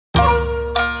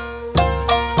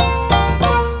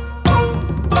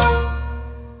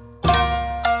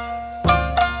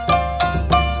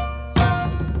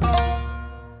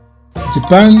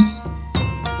Japan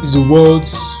is the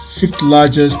world's fifth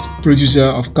largest producer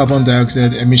of carbon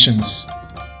dioxide emissions.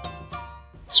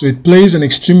 So it plays an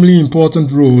extremely important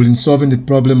role in solving the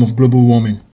problem of global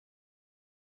warming.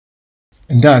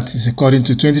 And that is according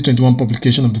to 2021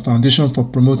 publication of the Foundation for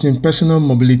Promoting Personal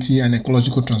Mobility and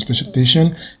Ecological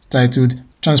Transportation titled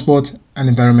Transport and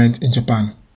Environment in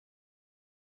Japan.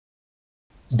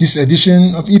 This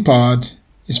edition of ePowered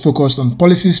is focused on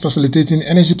policies facilitating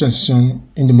energy transition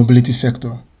in the mobility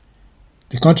sector.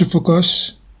 The country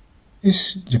focus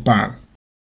is Japan.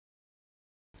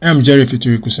 I'm Jerry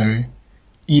Fituri Kusari.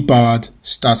 ePowered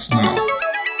starts now.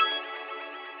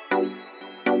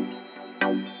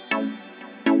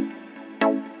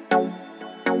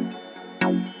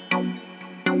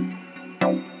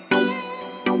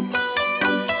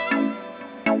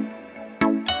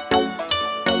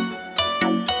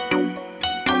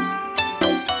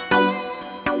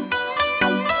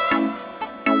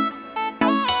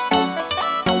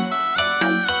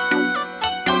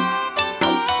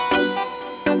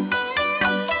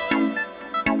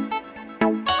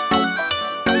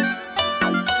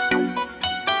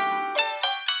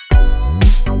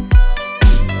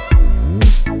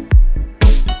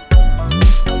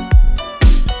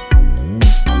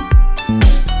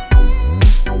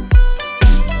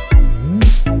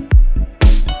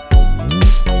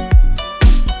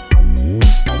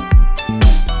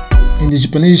 In the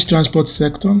Japanese transport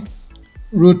sector,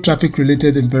 road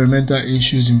traffic-related environmental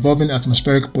issues involving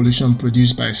atmospheric pollution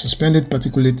produced by suspended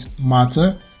particulate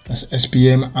matter, that's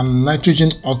SPM, and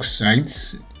nitrogen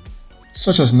oxides,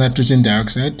 such as nitrogen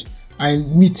dioxide, are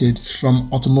emitted from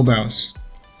automobiles.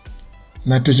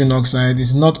 Nitrogen oxide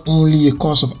is not only a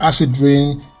cause of acid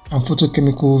rain and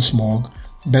photochemical smog,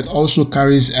 but also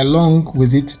carries along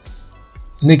with it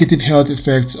negative health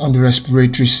effects on the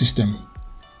respiratory system.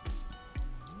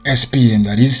 SPM,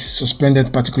 that is suspended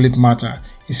particulate matter,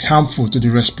 is harmful to the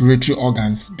respiratory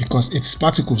organs because its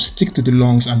particles stick to the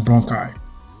lungs and bronchi.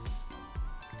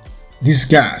 This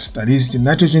gas, that is the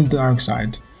nitrogen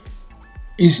dioxide,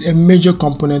 is a major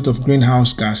component of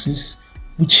greenhouse gases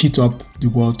which heat up the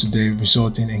world today,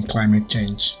 resulting in climate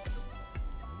change.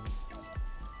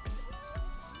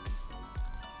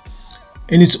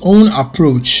 In its own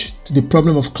approach to the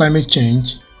problem of climate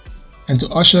change, and to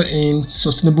usher in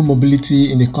sustainable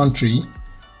mobility in the country,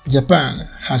 Japan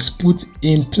has put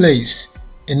in place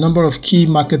a number of key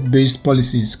market-based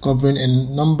policies covering a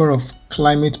number of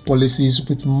climate policies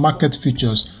with market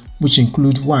features, which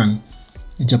include 1.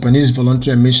 The Japanese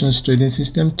Voluntary Emissions Trading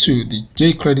System, 2. The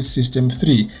J-Credit System,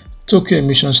 3. Tokyo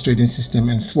Emissions Trading System,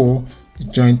 and 4. The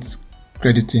Joint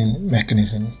Crediting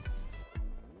Mechanism.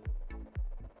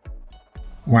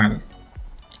 1.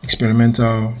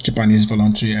 Experimental Japanese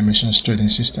Voluntary Emissions Trading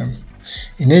System.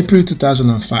 In April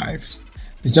 2005,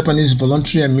 the Japanese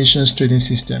Voluntary Emissions Trading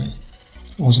System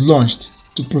was launched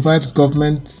to provide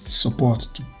government support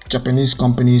to Japanese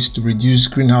companies to reduce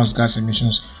greenhouse gas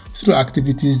emissions through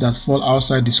activities that fall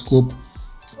outside the scope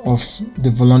of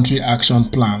the Voluntary Action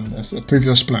Plan, that's a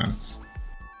previous plan.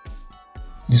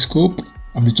 The scope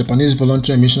of the Japanese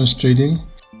Voluntary Emissions Trading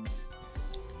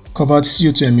covered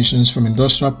CO2 emissions from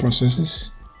industrial processes,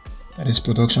 that is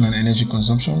production and energy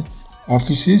consumption,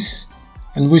 offices,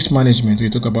 and waste management. We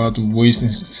talk about waste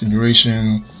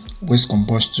incineration, waste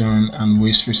combustion, and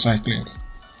waste recycling.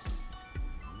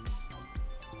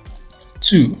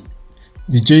 2.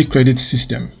 The J-Credit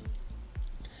System.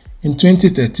 In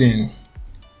 2013,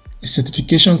 a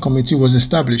certification committee was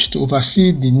established to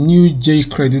oversee the new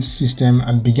J-Credit system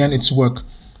and began its work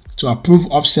to approve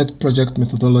offset project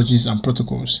methodologies and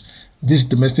protocols. This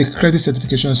domestic credit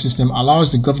certification system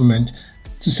allows the government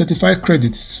to certify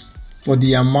credits for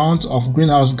the amount of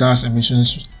greenhouse gas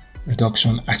emissions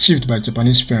reduction achieved by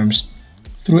Japanese firms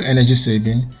through energy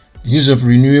saving, the use of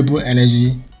renewable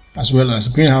energy, as well as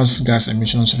greenhouse gas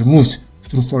emissions removed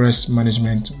through forest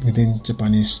management within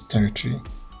Japanese territory.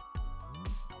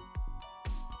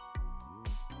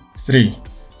 3.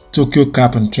 Tokyo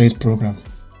Cap and Trade Program.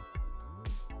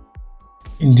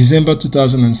 In December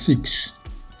 2006,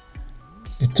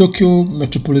 the Tokyo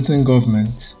Metropolitan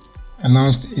Government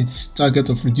announced its target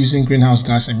of reducing greenhouse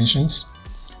gas emissions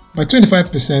by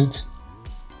 25%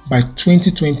 by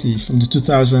 2020 from the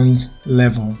 2000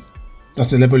 level.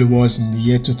 That's the level it was in the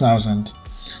year 2000,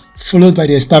 followed by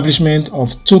the establishment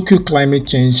of Tokyo Climate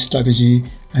Change Strategy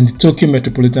and the Tokyo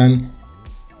Metropolitan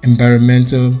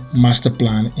Environmental Master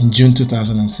Plan in June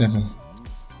 2007.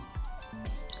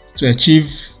 To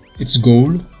achieve its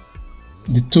goal,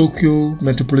 the Tokyo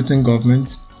Metropolitan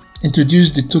Government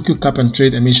introduced the Tokyo Cap and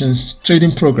Trade Emissions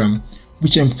Trading Program,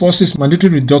 which enforces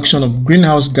mandatory reduction of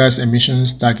greenhouse gas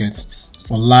emissions targets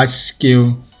for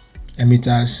large-scale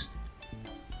emitters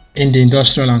in the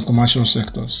industrial and commercial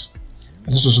sectors.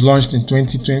 And this was launched in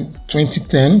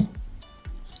 2010.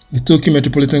 The Tokyo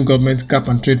Metropolitan Government Cap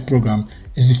and Trade Program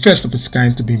is the first of its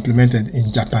kind to be implemented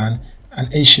in Japan and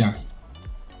Asia.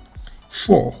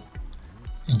 4.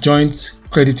 A joint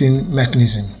crediting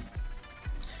mechanism.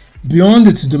 Beyond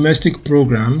its domestic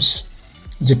programs,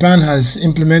 Japan has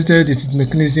implemented its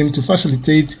mechanism to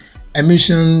facilitate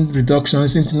emission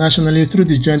reductions internationally through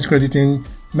the joint crediting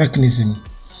mechanism.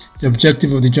 The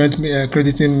objective of the joint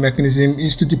crediting mechanism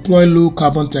is to deploy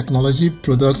low-carbon technology,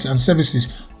 products, and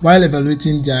services while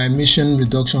evaluating their emission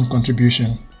reduction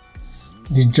contribution.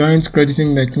 The joint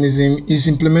crediting mechanism is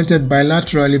implemented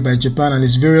bilaterally by Japan and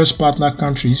its various partner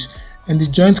countries, and the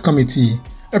Joint Committee,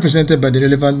 represented by the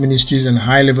relevant ministries and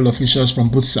high-level officials from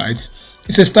both sides,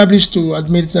 is established to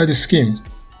administer the scheme.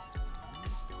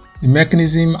 The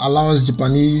mechanism allows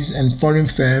Japanese and foreign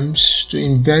firms to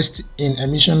invest in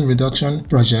emission reduction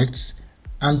projects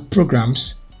and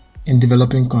programs in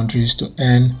developing countries to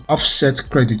earn offset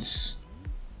credits.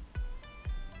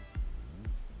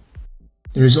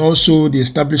 There is also the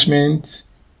establishment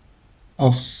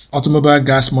of automobile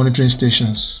gas monitoring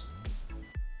stations.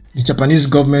 The Japanese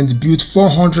government built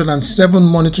 407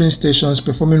 monitoring stations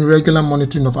performing regular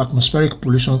monitoring of atmospheric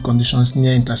pollution conditions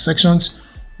near intersections,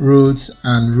 roads,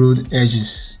 and road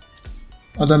edges.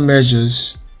 Other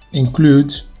measures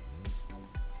include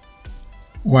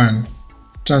 1.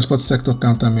 Transport sector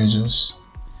countermeasures.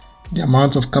 The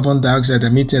amount of carbon dioxide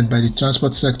emitted by the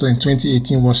transport sector in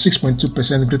 2018 was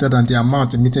 6.2% greater than the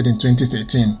amount emitted in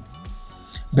 2013.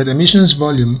 But emissions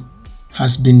volume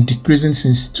has been decreasing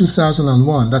since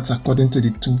 2001, that's according to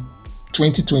the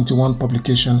 2021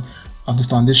 publication of the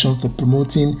Foundation for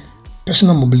Promoting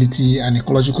Personal Mobility and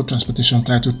Ecological Transportation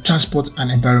titled Transport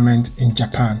and Environment in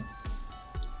Japan.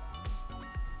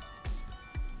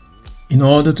 In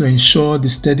order to ensure the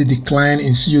steady decline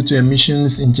in CO2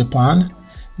 emissions in Japan,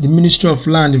 the Ministry of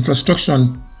Land, Infrastructure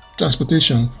and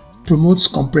Transportation promotes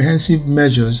comprehensive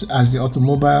measures as the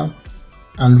automobile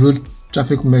and road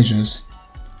traffic measures,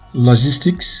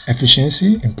 logistics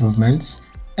efficiency improvements,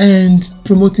 and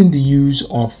promoting the use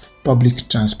of public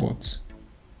transport.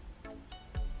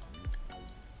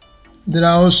 There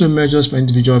are also measures for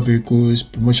individual vehicles,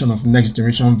 promotion of next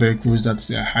generation vehicles, that's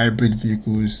hybrid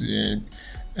vehicles,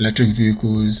 electric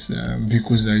vehicles,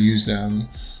 vehicles that use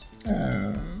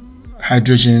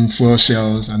hydrogen fuel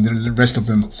cells, and the rest of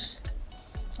them.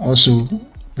 Also,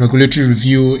 regulatory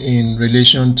review in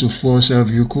relation to fuel cell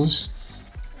vehicles,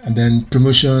 and then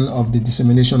promotion of the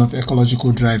dissemination of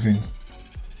ecological driving.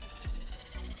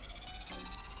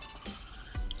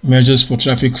 Measures for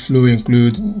traffic flow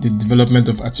include the development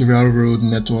of arterial road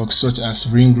networks such as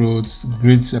ring roads,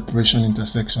 grid separation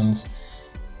intersections,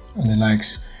 and the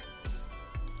likes.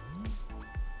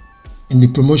 In the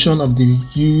promotion of the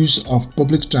use of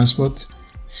public transport,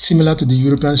 similar to the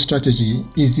European strategy,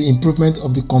 is the improvement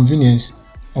of the convenience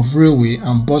of railway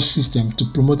and bus system to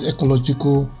promote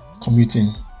ecological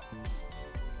commuting.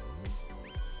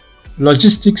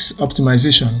 Logistics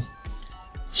optimization.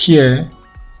 Here,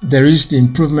 there is the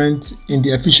improvement in the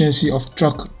efficiency of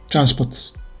truck transport.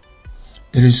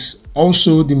 There is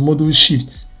also the modal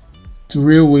shift to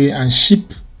railway and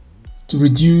ship to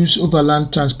reduce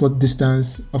overland transport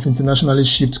distance of internationally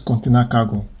shipped container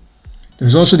cargo. There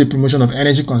is also the promotion of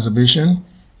energy conservation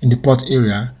in the port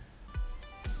area,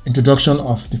 introduction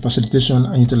of the facilitation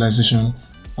and utilization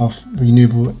of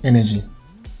renewable energy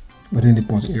within the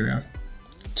port area.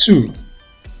 2.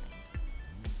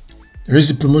 There is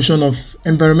the promotion of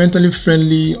environmentally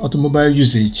friendly automobile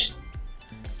usage.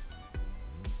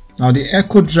 Now, the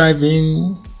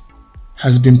eco-driving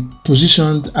has been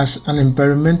positioned as an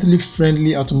environmentally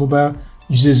friendly automobile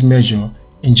usage measure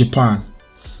in Japan.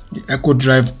 The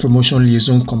Eco-Drive Promotion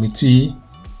Liaison Committee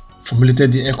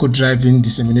formulated the Eco-Driving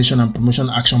Dissemination and Promotion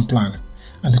Action Plan,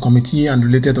 and the committee and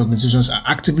related organizations are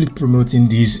actively promoting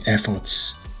these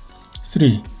efforts.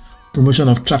 3. Promotion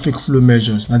of traffic flow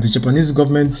measures. Now, the Japanese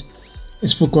government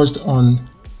is focused on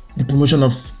the promotion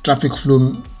of traffic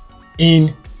flow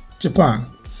in Japan.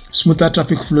 Smoother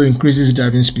traffic flow increases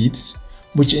driving speeds,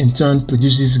 which in turn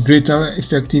produces greater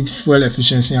effective fuel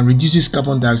efficiency and reduces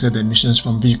carbon dioxide emissions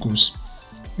from vehicles.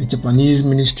 The Japanese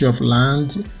Ministry of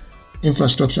Land,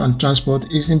 Infrastructure and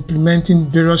Transport is implementing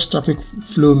various traffic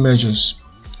flow measures.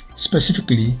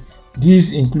 Specifically,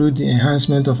 these include the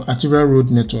enhancement of arterial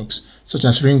road networks, such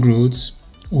as ring roads,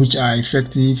 which are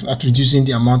effective at reducing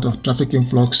the amount of traffic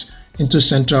influx into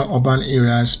central urban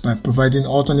areas by providing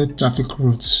alternate traffic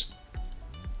routes.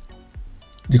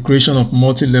 The creation of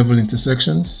multi-level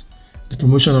intersections, the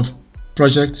promotion of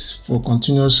projects for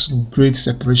continuous grade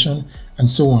separation, and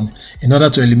so on, in order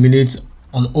to eliminate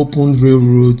unopened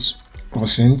railroad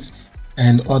crossings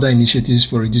and other initiatives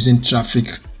for reducing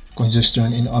traffic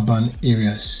congestion in urban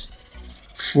areas.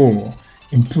 4.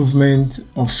 Improvement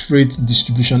of freight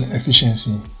distribution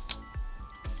efficiency.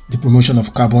 The promotion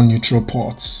of carbon neutral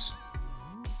ports.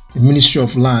 The Ministry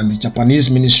of Land, the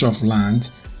Japanese Ministry of Land,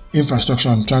 Infrastructure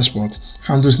and Transport,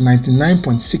 handles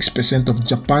 99.6% of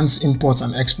Japan's imports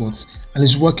and exports and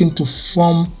is working to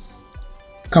form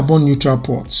carbon neutral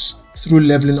ports through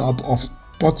leveling up of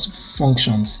port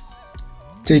functions,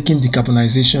 taking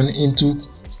decarbonization into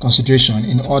consideration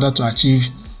in order to achieve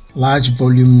large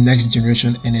volume next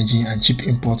generation energy and cheap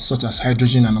imports such as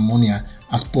hydrogen and ammonia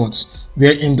at ports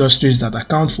where industries that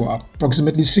account for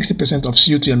approximately 60% of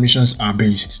CO2 emissions are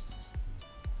based.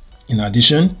 In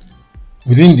addition,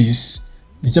 within this,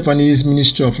 the Japanese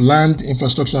Ministry of Land,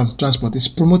 Infrastructure and Transport is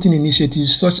promoting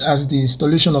initiatives such as the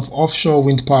installation of offshore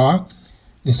wind power,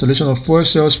 the installation of fuel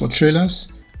cells for trailers,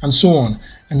 and so on,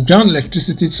 and ground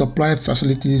electricity supply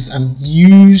facilities and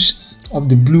use of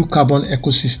the blue carbon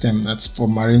ecosystem, that's for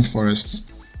marine forests,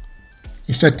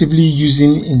 effectively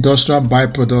using industrial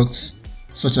byproducts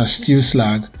such as steel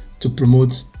slag to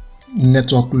promote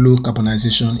network low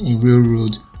carbonization in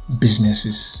railroad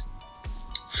businesses.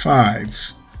 5.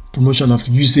 Promotion of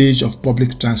usage of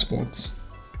public transport.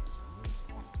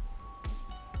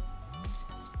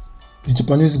 The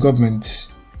Japanese government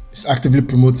is actively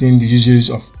promoting the usage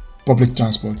of public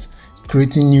transport,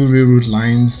 creating new railroad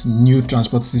lines, new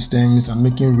transport systems, and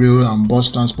making rail and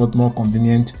bus transport more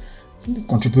convenient.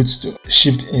 Contributes to a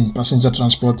shift in passenger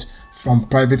transport from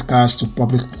private cars to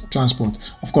public transport,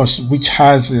 of course, which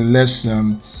has less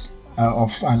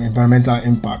of an environmental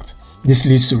impact. This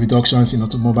leads to reductions in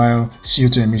automobile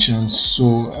CO2 emissions,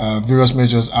 so various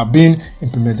measures are being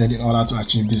implemented in order to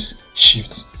achieve this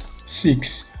shift.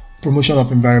 6. Promotion of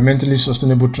environmentally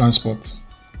sustainable transport.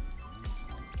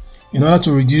 In order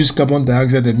to reduce carbon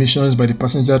dioxide emissions by the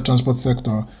passenger transport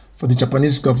sector, for the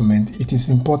Japanese government, it is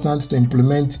important to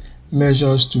implement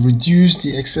measures to reduce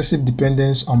the excessive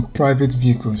dependence on private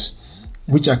vehicles,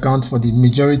 which account for the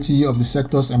majority of the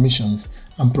sector's emissions,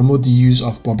 and promote the use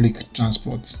of public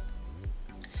transport.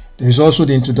 There is also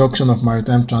the introduction of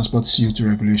maritime transport CO2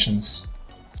 regulations.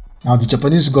 Now, the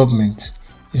Japanese government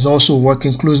is also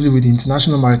working closely with the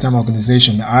International Maritime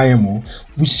Organization, the IMO,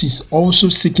 which is also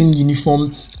seeking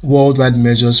uniform worldwide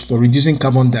measures for reducing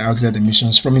carbon dioxide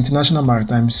emissions from international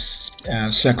maritime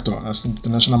sector, as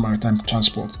international maritime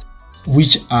transport,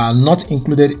 which are not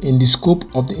included in the scope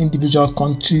of the individual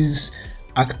countries'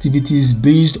 activities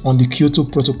based on the Kyoto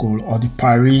Protocol or the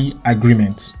Paris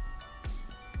Agreement.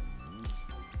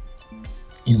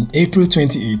 In April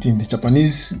 2018, the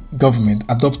Japanese government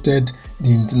adopted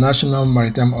the International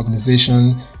Maritime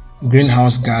Organization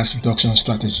Greenhouse Gas Reduction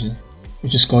Strategy,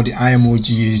 which is called the IMO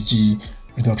GHG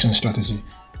Reduction Strategy,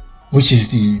 which is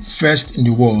the first in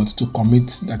the world to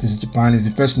commit, that is, Japan is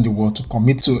the first in the world to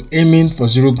commit to aiming for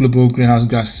zero global greenhouse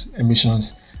gas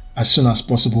emissions as soon as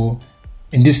possible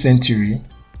in this century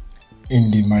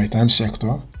in the maritime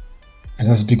sector, and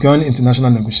has begun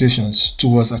international negotiations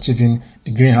towards achieving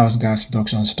the greenhouse gas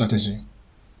reduction strategy.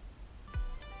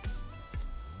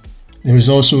 There is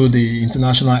also the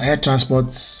international air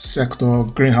transport sector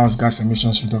greenhouse gas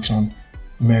emissions reduction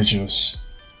measures.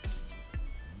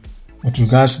 With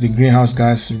regards to the greenhouse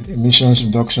gas emissions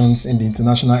reductions in the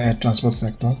international air transport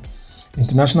sector, the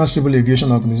International Civil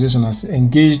Aviation Organization has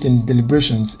engaged in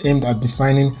deliberations aimed at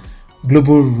defining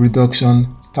global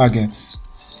reduction targets,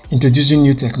 introducing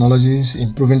new technologies,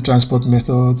 improving transport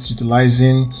methods,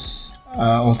 utilizing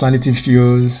alternative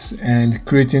fuels, and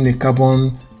creating a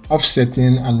carbon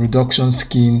offsetting and reduction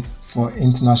scheme for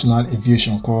international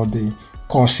aviation called the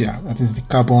CORSIA, that is the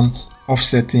Carbon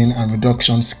Offsetting and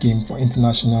Reduction Scheme for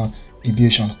International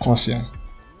Aviation, CORSIA.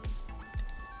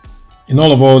 In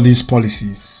all these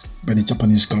policies by the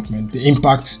Japanese government, the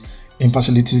impact in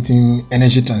facilitating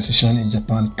energy transition in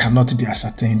Japan cannot be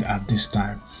ascertained at this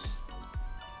time.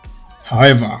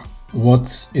 However,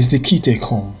 what is the key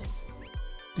take-home?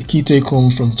 The key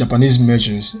take-home from the Japanese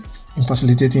measures in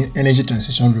facilitating energy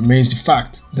transition remains the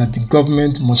fact that the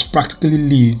government must practically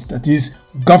lead, that is,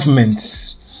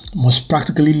 governments must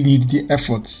practically lead the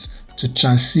efforts to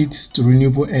transit to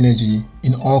renewable energy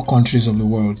in all countries of the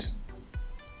world.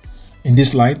 In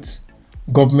this light,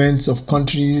 governments of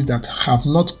countries that have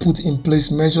not put in place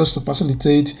measures to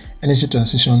facilitate energy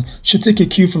transition should take a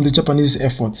cue from the Japanese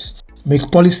efforts,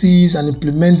 make policies and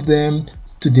implement them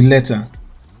to the letter.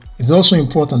 It's also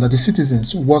important that the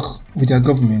citizens work with their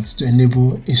governments to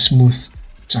enable a smooth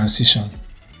transition.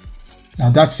 Now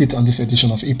that's it on this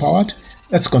edition of ePowered.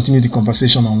 Let's continue the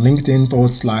conversation on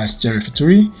LinkedIn/Jerry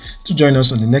Fituri to join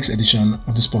us on the next edition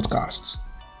of this podcast.